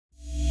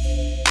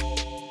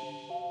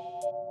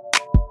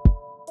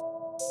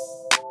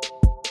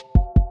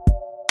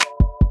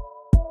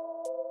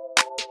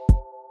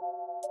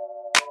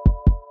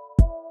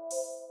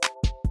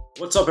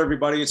What's up,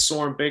 everybody? It's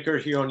Soren Baker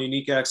here on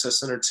Unique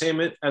Access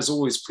Entertainment. As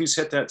always, please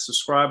hit that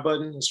subscribe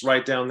button. It's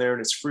right down there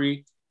and it's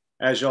free.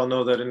 As y'all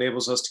know, that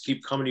enables us to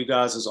keep coming to you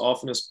guys as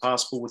often as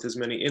possible with as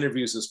many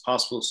interviews as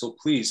possible. So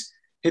please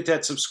hit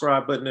that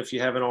subscribe button if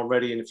you haven't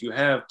already. And if you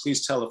have,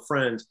 please tell a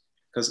friend,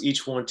 because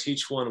each one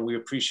teach one. And we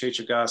appreciate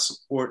your guys'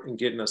 support in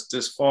getting us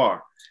this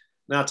far.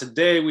 Now,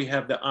 today we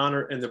have the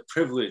honor and the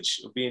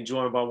privilege of being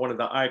joined by one of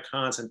the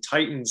icons and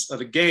titans of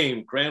the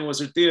game,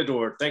 Grandwizzard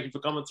Theodore. Thank you for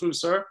coming through,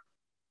 sir.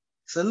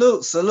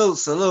 Salute, salute,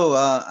 salute.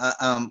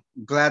 I'm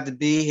glad to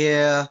be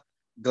here.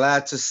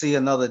 Glad to see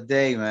another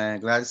day,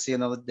 man. Glad to see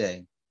another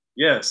day.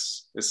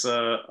 Yes, it's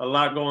a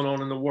lot going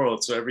on in the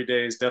world, so every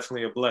day is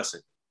definitely a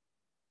blessing.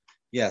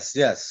 Yes,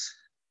 yes.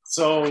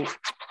 So,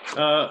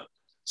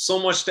 so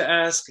much to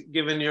ask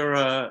given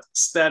your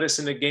status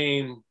in the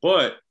game,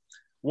 but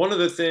one of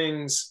the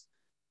things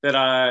that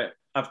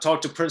I've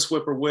talked to Prince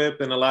Whipper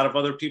Whip and a lot of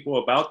other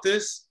people about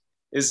this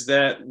is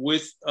that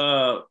with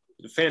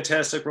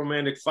Fantastic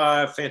Romantic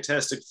Five,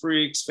 Fantastic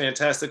Freaks,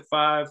 Fantastic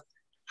Five.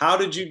 How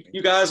did you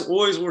guys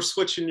always were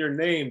switching your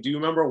name? Do you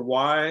remember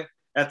why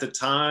at the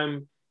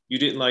time you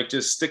didn't like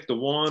just stick to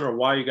one, or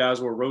why you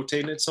guys were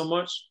rotating it so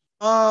much?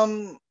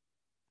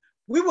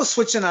 We were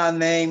switching our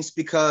names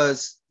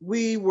because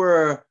we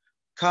were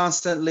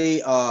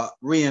constantly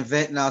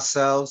reinventing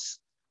ourselves.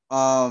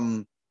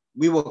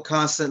 We were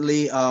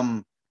constantly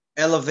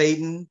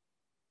elevating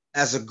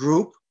as a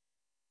group,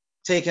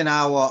 taking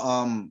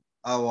our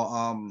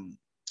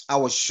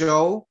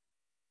show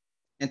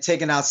and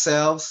taking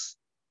ourselves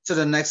to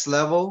the next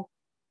level.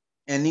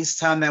 And each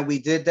time that we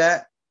did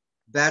that,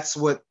 that's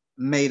what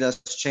made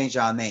us change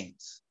our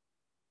names.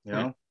 You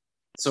know?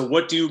 So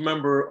what do you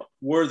remember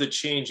were the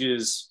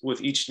changes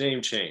with each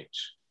name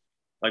change?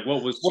 Like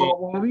what was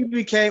well when we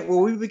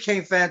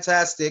became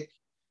Fantastic,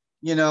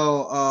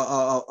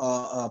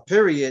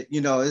 period,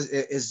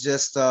 it's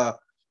just our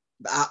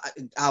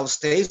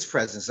stage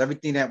presence.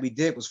 Everything that we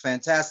did was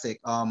fantastic.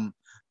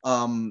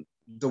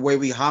 The way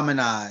we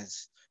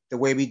harmonized, the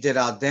way we did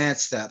our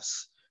dance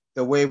steps,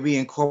 the way we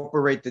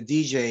incorporate the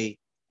DJ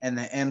and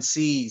the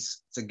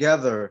MCs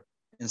together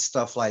and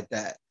stuff like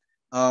that.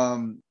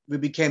 We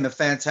became a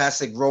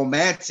Fantastic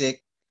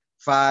Romantic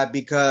Five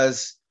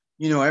because,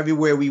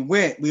 everywhere we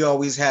went, we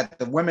always had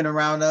the women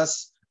around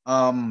us.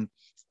 All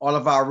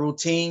of our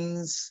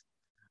routines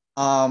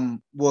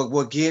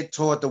were geared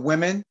toward the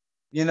women,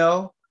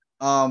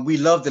 we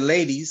love the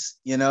ladies,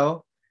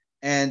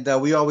 and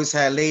we always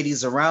had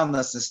ladies around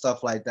us and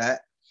stuff like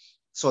that.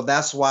 So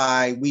that's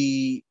why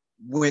we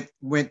went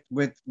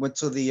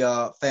to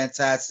the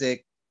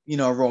Fantastic,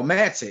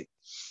 Romantic.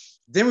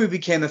 Then we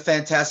became the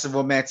Fantastic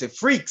Romantic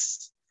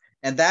Freaks,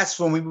 and that's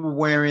when we were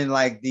wearing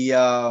like the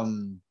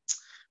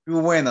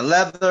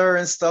leather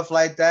and stuff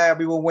like that.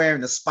 We were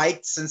wearing the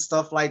spikes and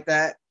stuff like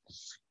that.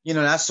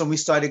 That's when we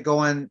started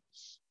going,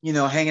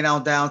 hanging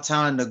out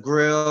downtown in the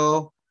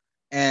grill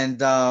and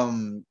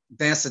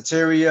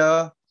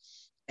Danceteria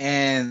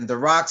and the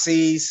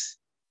Roxy's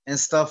and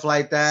stuff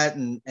like that.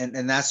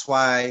 And that's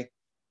why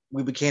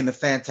we became the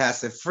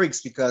Fantastic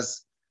Freaks,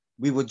 because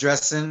we were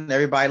dressing.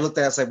 Everybody looked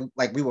at us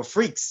like we were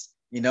freaks,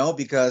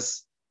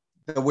 because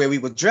the way we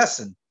were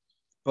dressing.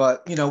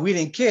 But, we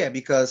didn't care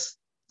because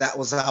that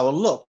was our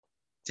look.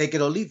 Take it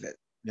or leave it,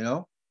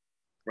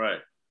 Right.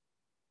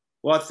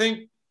 Well, I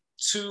think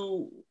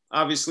too,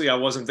 obviously I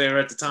wasn't there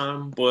at the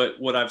time, but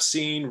what I've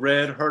seen,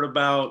 read, heard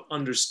about,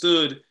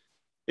 understood,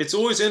 it's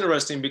always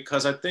interesting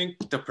because I think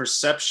the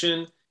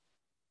perception,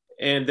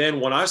 and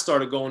then when I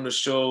started going to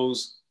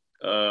shows,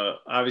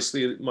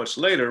 obviously much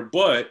later,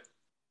 but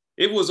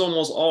it was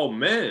almost all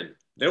men.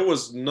 There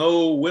was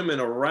no women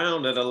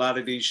around at a lot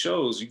of these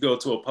shows. You go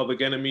to a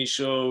Public Enemy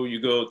show, you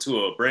go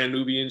to a Brand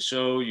Nubian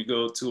show, you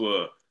go to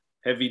a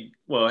Heavy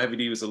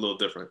D was a little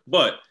different.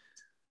 But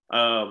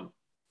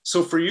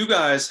so for you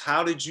guys,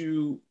 how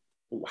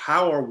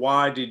or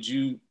why did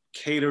you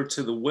cater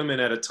to the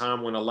women at a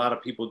time when a lot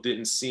of people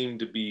didn't seem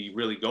to be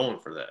really going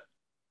for that?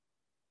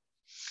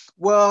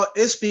 Well,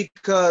 it's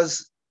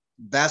because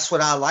that's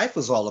what our life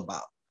was all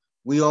about.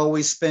 We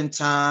always spend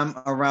time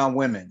around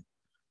women.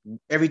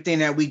 Everything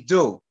that we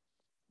do,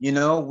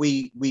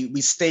 we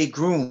stay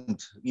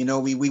groomed.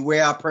 We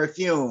wear our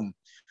perfume.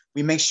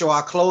 We make sure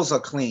our clothes are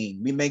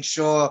clean. We make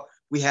sure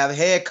we have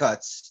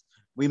haircuts.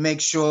 We make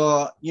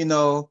sure,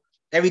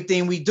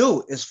 everything we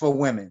do is for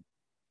women.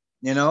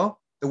 The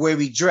way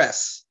we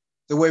dress,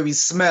 the way we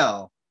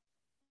smell,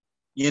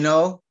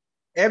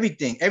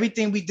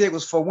 everything we did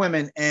was for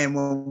women. And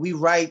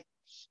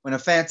when a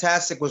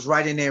Fantastic was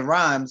writing their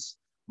rhymes,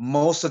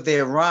 most of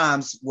their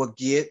rhymes were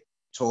geared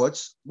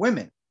towards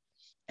women.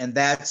 And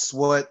that's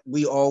what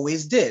we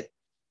always did.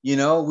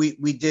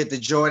 We did the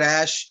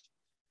Jordache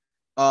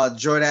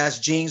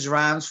jeans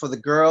rhymes for the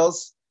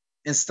girls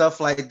and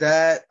stuff like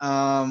that.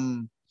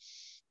 And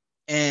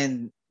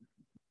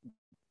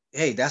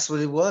hey, that's what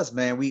it was,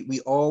 man.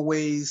 We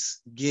always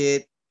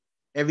get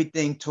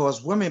everything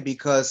towards women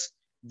because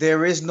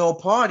there is no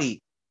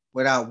party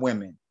without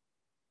women.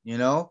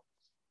 I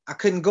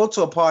couldn't go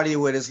to a party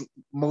where it's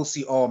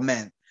mostly all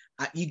men.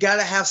 You got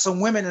to have some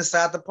women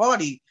inside the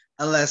party,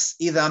 unless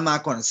either I'm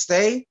not going to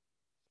stay,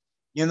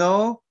 you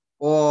know,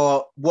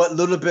 or what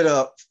little bit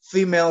of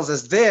females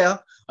is there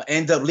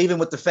end up leaving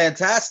with the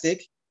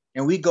Fantastic,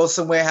 and we go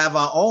somewhere, have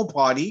our own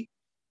party,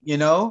 you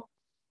know.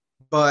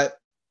 But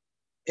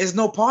there's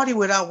no party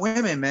without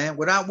women, man.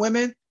 Without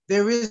women,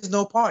 there is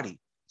no party.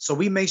 So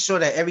we make sure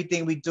that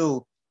everything we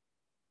do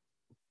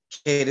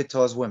catered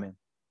towards women.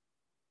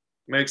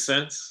 Makes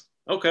sense.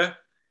 Okay.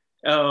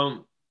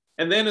 Um,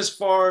 and then as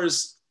far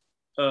as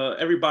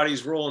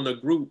everybody's role in the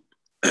group,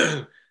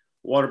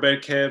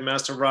 Waterbed Kev,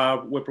 Master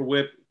Rob, Whipper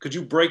Whip, could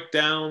you break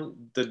down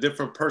the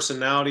different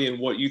personality and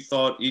what you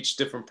thought each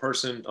different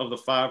person of the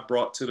five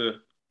brought to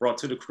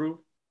the crew?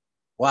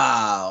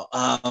 Wow.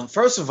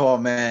 First of all,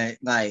 man,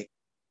 like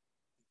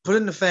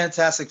putting the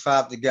Fantastic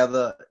Five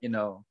together, you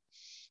know,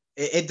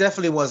 it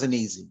definitely wasn't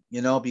easy,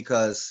 you know,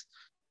 because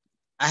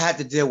I had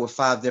to deal with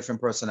five different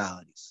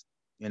personalities,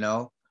 you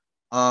know.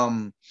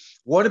 Waterbed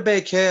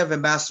Kev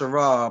and Master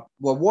Rob,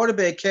 well,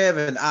 Waterbed Kev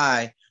and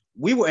I,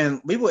 we were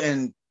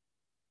in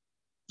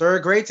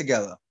third grade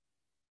together,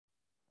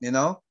 you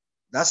know.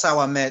 That's how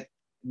I met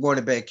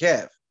Waterbed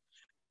Kev.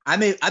 I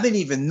didn't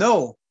even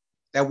know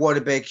that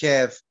Waterbed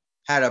Kev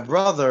had a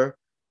brother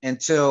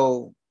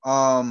until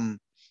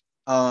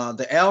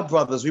the L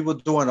brothers, we were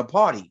doing a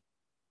party,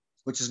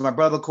 which is my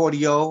brother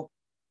Cordie-O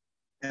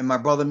and my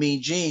brother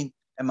Mean Gene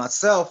and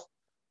myself.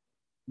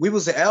 We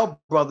was the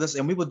L brothers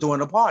and we were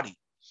doing a party.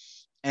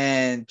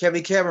 And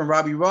Kevin Kev and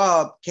Robbie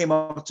Rob came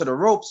up to the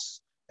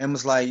ropes and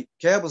was like,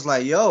 Kev was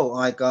like, yo,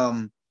 like,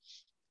 can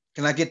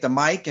I get the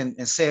mic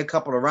and say a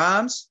couple of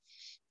rhymes?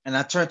 And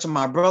I turned to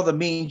my brother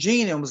Mean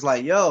Gene and was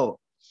like, yo,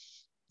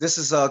 this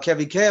is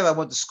Kevin Kev. I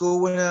went to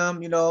school with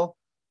him, you know.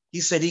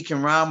 He said he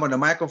can rhyme with a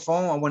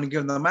microphone. I want to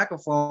give him the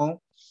microphone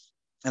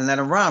and let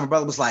him rhyme. My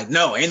brother was like,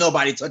 no, ain't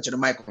nobody touching the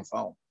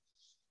microphone.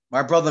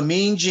 My brother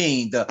Mean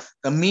Gene,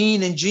 the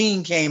Mean and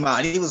Gene came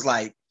out. He was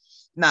like,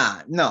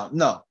 nah,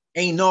 no,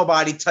 ain't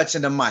nobody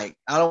touching the mic.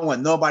 I don't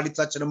want nobody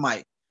touching the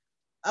mic.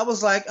 I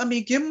was like, I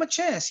mean, give him a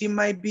chance. He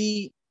might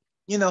be,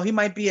 you know, he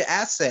might be an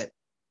asset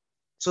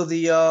to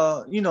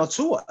the, you know,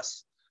 to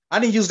us. I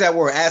didn't use that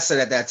word asset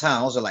at that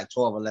time. I was like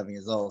 12, 11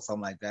 years old,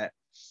 something like that.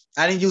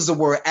 I didn't use the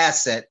word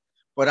asset,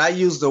 but I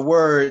used the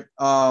word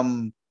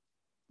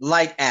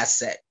like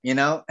asset, you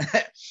know?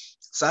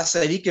 So I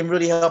said, he can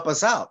really help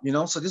us out, you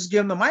know? So just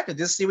give him the mic and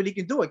just see what he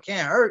can do. It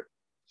can't hurt.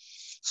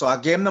 So I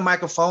gave him the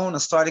microphone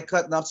and started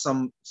cutting up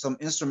some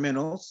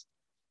instrumentals,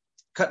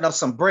 cutting up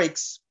some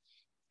breaks,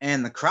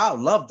 and the crowd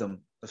loved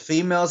him. The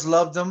females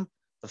loved him.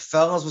 The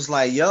fellas was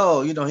like,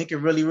 yo, you know, he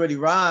can really, really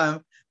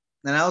rhyme.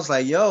 And I was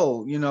like,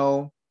 yo, you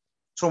know,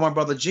 told my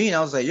brother Gene,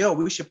 I was like, yo,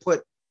 we should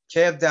put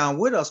Kev down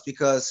with us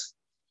because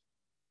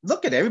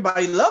look at it,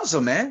 everybody loves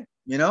him, man,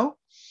 you know?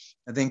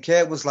 And then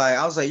Kev was like,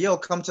 I was like, yo,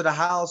 come to the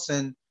house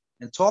and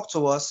talk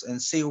to us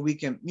and see if we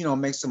can, you know,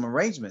 make some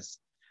arrangements.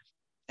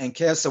 And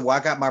Kev said, well,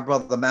 I got my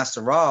brother,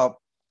 Master Rob,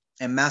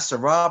 and Master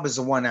Rob is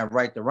the one that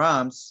write the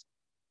rhymes.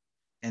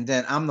 And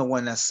then I'm the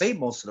one that say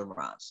most of the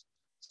rhymes.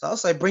 So I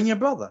was like, bring your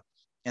brother.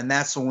 And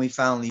that's when we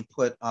finally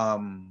put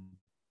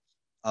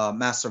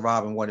Master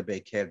Rob and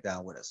Waterbed Kev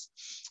down with us.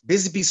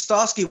 Busy B.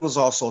 Starsky was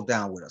also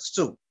down with us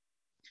too.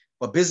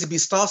 But Busy B.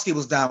 Starsky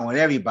was down with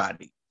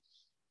everybody.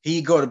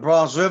 He'd go to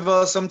Bronx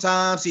River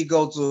sometimes. He'd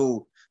go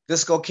to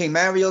Disco King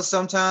Mario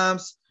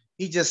sometimes.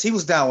 He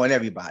was down with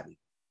everybody.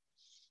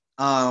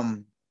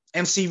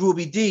 MC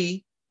Ruby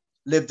D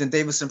lived in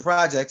Davidson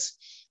Projects,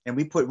 and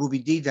we put Ruby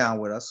D down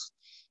with us,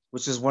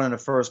 which is one of the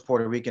first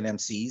Puerto Rican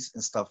MCs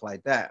and stuff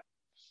like that.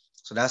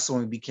 So that's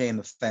when we became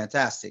the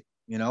Fantastic,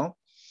 you know?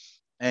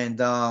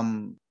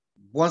 And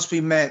once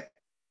we met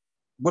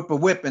Whipper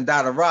Whip and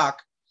Dada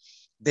Rock,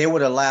 they were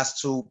the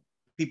last two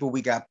people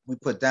we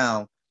put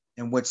down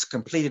and which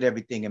completed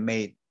everything and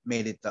made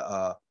it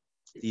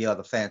the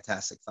other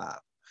Fantastic Five.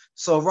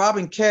 So Rob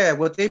and Kev,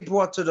 what they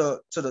brought to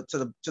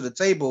the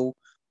table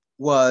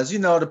was, you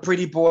know, the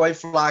pretty boy,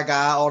 fly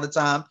guy all the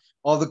time.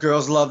 All the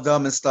girls loved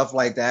them and stuff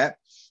like that.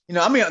 You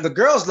know, I mean, the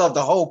girls loved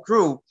the whole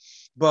crew,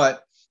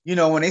 but you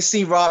know, when they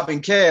see Rob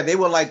and Kev, they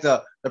were like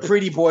the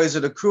pretty boys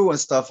of the crew and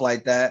stuff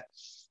like that.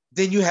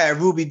 Then you had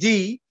Ruby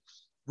D.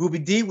 Ruby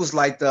D was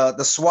like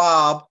the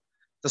swab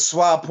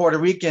Puerto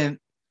Rican,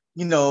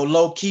 you know,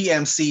 low key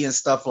MC and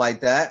stuff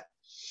like that.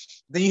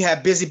 Then you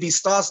had Busy B.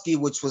 Starsky,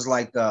 which was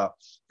like the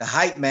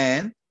hype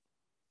man.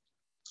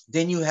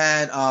 Then you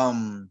had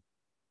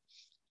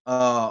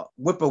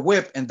Whipper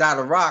Whip and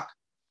Dada Rock,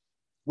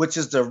 which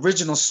is the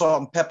original Salt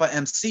and Pepper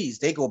MCs.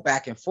 They go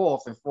back and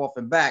forth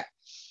and back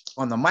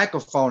on the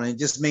microphone and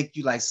just make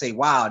you like say,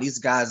 wow, these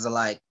guys are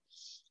like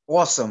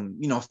awesome,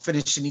 you know,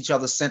 finishing each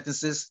other's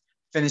sentences,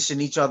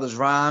 finishing each other's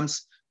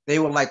rhymes. They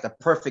were like the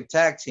perfect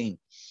tag team.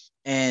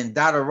 And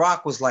Dada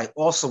Rock was like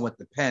awesome with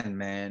the pen,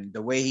 man.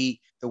 The way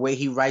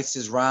he writes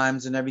his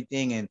rhymes and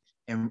everything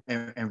and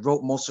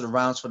wrote most of the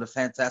rhymes for the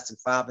Fantastic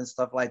Five and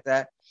stuff like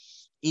that.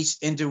 Each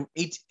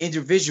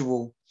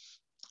individual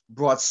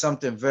brought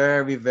something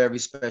very, very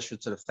special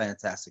to the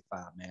Fantastic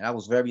Five, man. I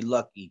was very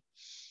lucky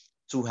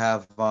to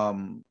have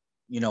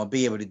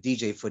be able to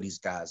DJ for these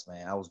guys,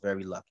 man. I was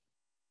very lucky.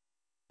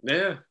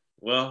 Yeah,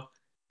 well,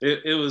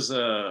 it was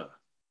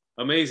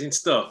amazing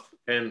stuff.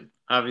 And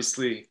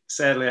obviously,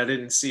 sadly, I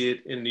didn't see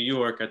it in New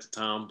York at the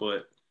time,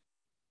 but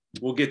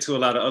we'll get to a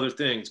lot of other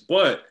things.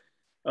 But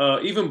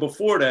even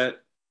before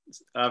that,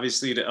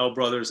 obviously, the L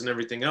Brothers and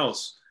everything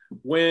else,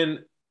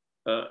 when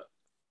uh,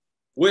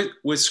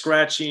 with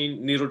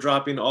scratching, needle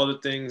dropping, all the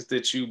things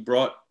that you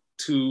brought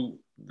to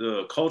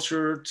the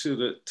culture,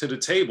 to the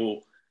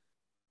table,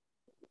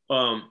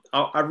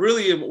 I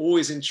really am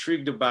always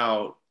intrigued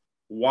about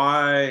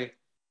why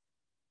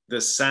the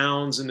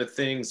sounds and the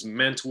things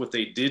meant what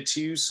they did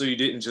to you, so you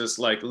didn't just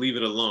like leave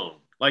it alone.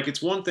 Like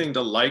it's one thing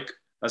to like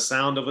a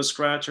sound of a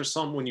scratch or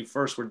something when you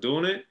first were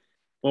doing it,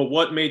 but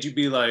what made you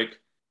be like,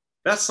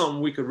 that's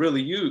something we could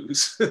really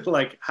use?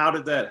 Like, how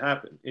did that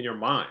happen in your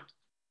mind?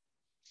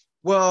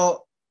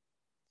 Well,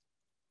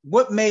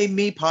 what made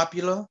me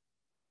popular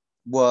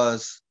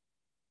was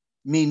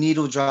me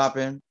needle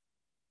dropping,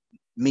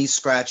 me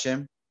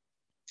scratching,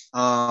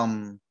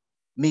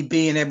 me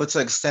being able to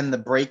extend the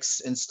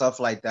breaks and stuff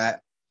like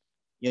that.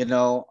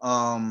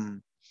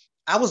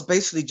 I was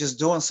basically just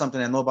doing something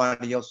that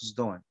nobody else was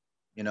doing,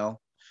 you know.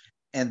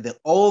 And the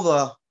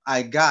older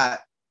I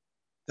got,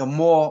 the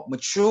more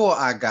mature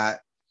I got,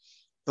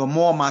 the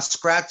more my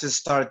scratches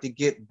started to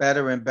get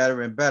better and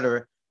better and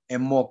better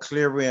and more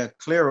clearer and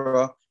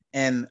clearer.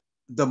 And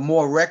the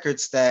more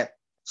records that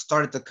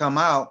started to come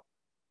out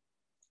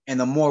and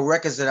the more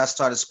records that I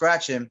started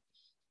scratching,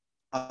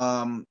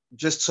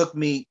 just took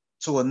me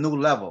to a new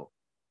level.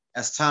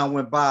 As time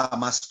went by,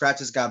 my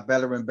scratches got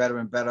better and better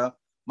and better.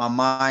 My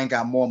mind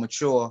got more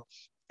mature.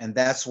 And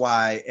that's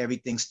why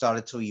everything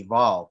started to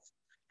evolve.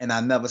 And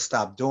I never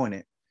stopped doing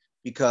it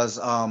because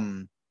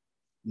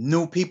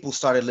new people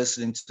started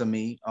listening to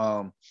me.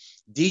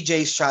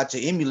 DJs tried to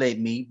emulate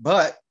me,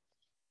 but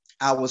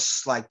I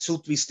was like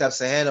 2-3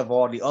 steps ahead of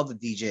all the other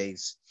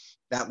DJs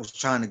that was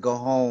trying to go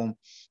home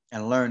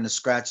and learn the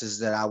scratches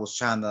that I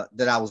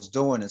was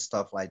doing and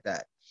stuff like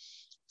that.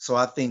 So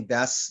I think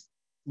that's,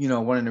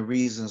 one of the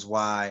reasons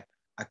why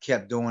I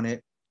kept doing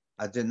it.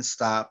 I didn't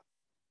stop.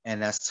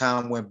 And as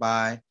time went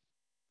by,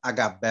 I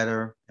got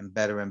better and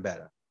better and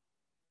better.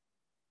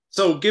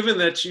 So given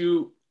that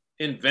you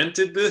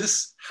invented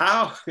this,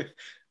 how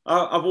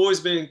I've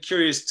always been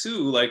curious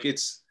too. Like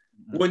it's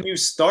when you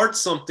start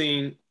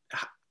something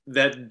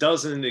that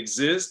doesn't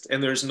exist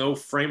and there's no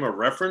frame of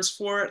reference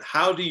for it,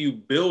 how do you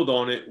build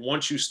on it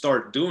once you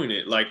start doing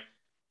it? Like,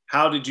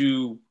 how did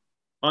you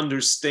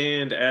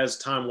understand as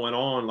time went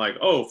on, like,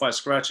 oh, if I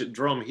scratch a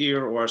drum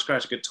here or I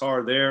scratch a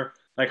guitar there,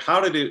 like how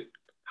did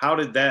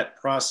that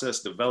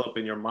process develop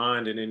in your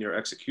mind and in your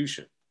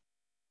execution?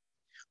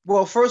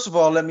 Well, first of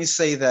all, let me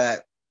say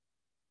that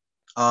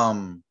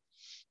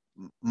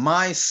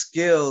my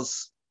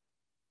skills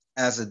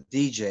as a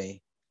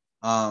DJ,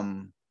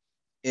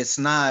 it's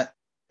not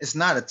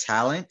a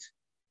talent,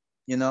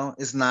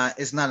 it's not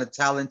a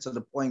talent to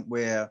the point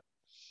where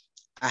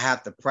I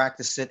have to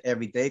practice it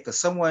every day. Because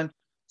someone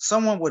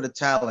with a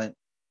talent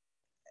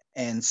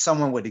and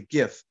someone with a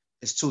gift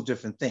is two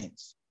different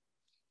things.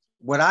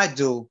 What I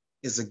do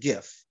is a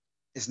gift.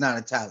 It's not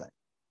a talent.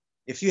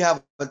 If you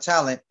have a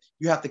talent,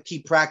 you have to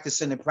keep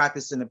practicing and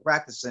practicing and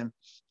practicing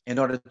in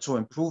order to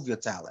improve your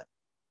talent.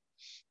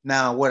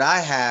 Now, what I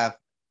have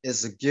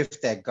is a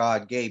gift that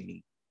God gave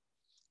me.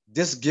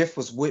 This gift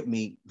was with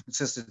me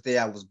since the day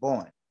I was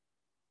born.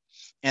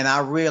 And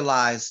I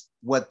realized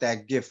what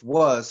that gift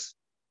was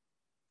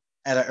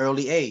at an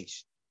early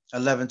age,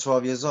 11,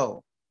 12 years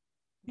old,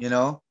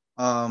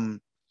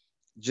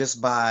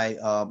 just by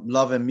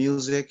loving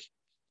music.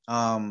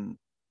 My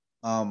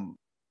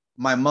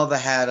mother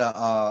had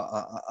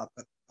a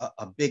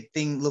big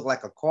thing, looked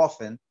like a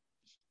coffin.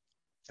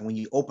 And when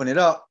you open it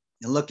up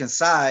and look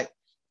inside,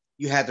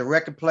 you had the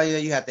record player,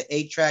 you had the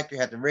 8-track, you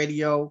had the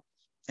radio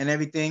and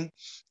everything.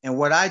 And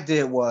what I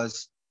did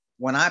was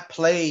when I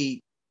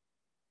played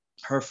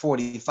her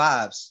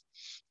 45s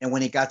and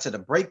when it got to the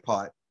break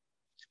part,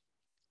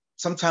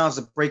 sometimes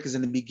the break is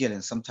in the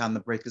beginning, sometimes the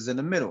break is in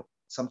the middle,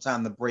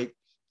 sometimes the break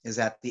is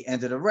at the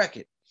end of the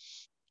record.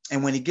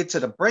 And when you get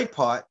to the break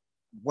part,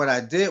 what I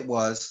did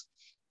was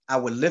I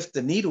would lift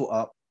the needle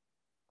up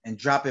and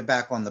drop it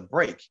back on the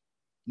break,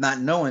 not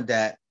knowing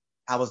that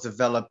I was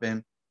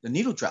developing the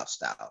needle drop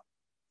style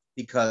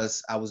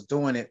because I was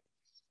doing it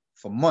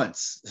for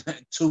months,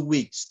 2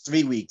 weeks,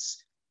 3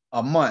 weeks,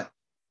 a month,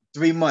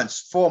 3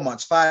 months, 4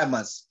 months, 5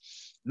 months,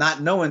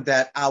 not knowing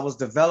that I was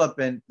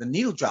developing the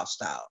needle drop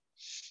style.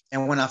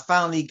 And when I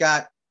finally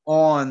got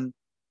on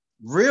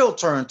real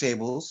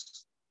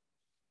turntables,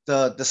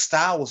 the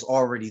style was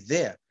already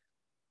there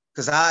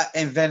because I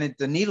invented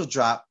the needle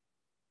drop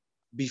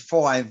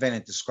before I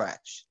invented the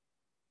scratch.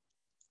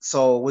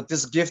 So with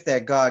this gift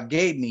that God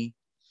gave me,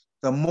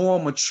 the more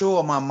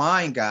mature my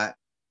mind got,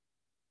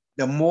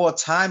 the more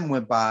time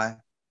went by,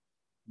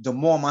 the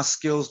more my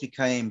skills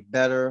became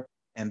better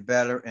and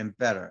better and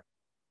better.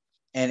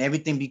 And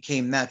everything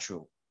became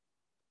natural,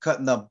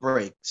 cutting up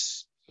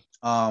breaks.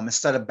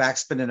 Instead of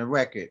backspinning a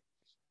record,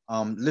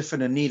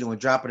 lifting a needle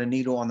and dropping a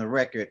needle on the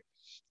record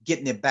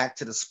getting it back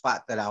to the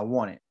spot that I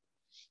wanted.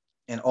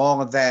 And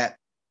all of that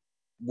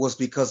was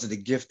because of the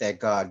gift that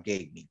God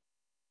gave me,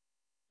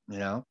 you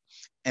know?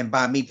 And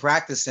by me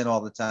practicing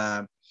all the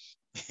time,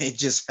 it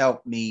just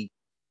helped me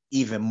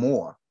even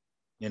more,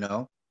 you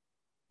know?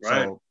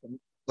 Right. So,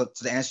 but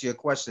to answer your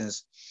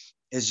questions,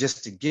 it's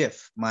just a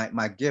gift.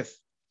 My gift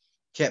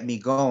kept me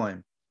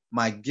going.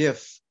 My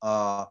gift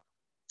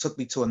took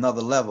me to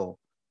another level.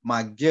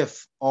 My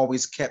gift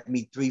always kept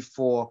me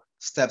 3-4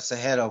 steps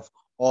ahead of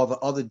all the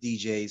other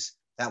DJs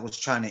that was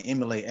trying to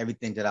emulate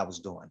everything that I was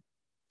doing.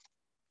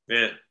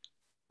 Yeah.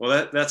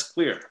 Well, that's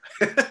clear.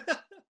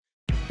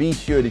 Be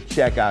sure to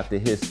check out the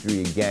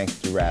History of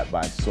Gangster Rap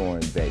by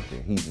Soren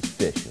Baker. He's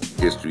official.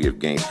 History of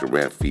Gangster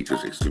Rap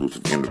features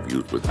exclusive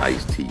interviews with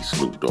Ice-T,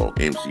 Snoop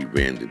Dogg, MC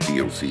Ren, the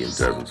D.O.C, and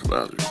dozens of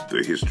others.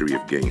 The History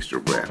of Gangster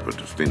Rap, a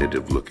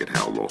definitive look at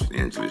how Los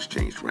Angeles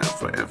changed rap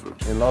forever.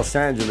 In Los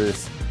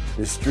Angeles,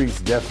 the streets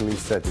definitely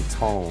set the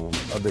tone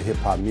of the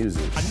hip-hop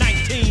music. At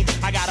 19,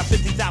 I got a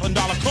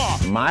 $50,000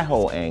 car. My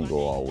whole angle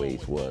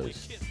always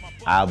was,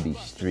 I'll be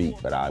street,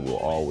 but I will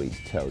always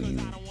tell you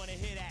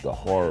the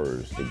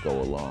horrors that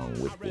go along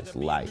with this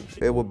life.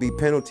 There will be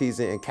penalties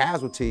and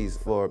casualties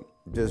for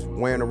just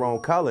wearing the wrong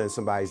color in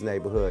somebody's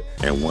neighborhood.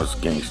 And once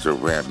gangster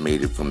rap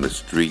made it from the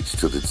streets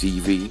to the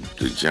TV,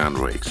 the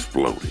genre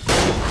exploded.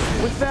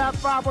 With Fab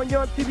 5 on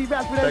Yo MTV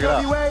Back with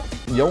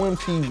NWA. Yo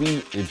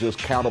MTV, it just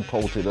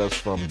catapulted us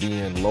from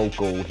being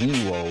local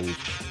heroes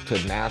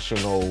to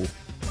national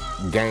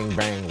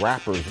gangbang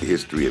rappers. The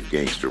History of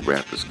Gangster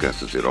Rap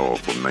discusses it all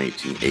from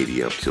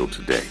 1980 up till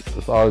today.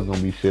 It's always gonna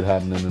be shit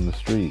happening in the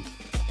streets.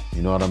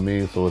 You know what I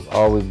mean? So it's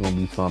always gonna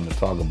be something to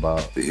talk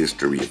about. The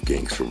History of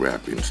Gangster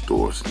Rap in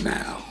stores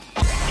now.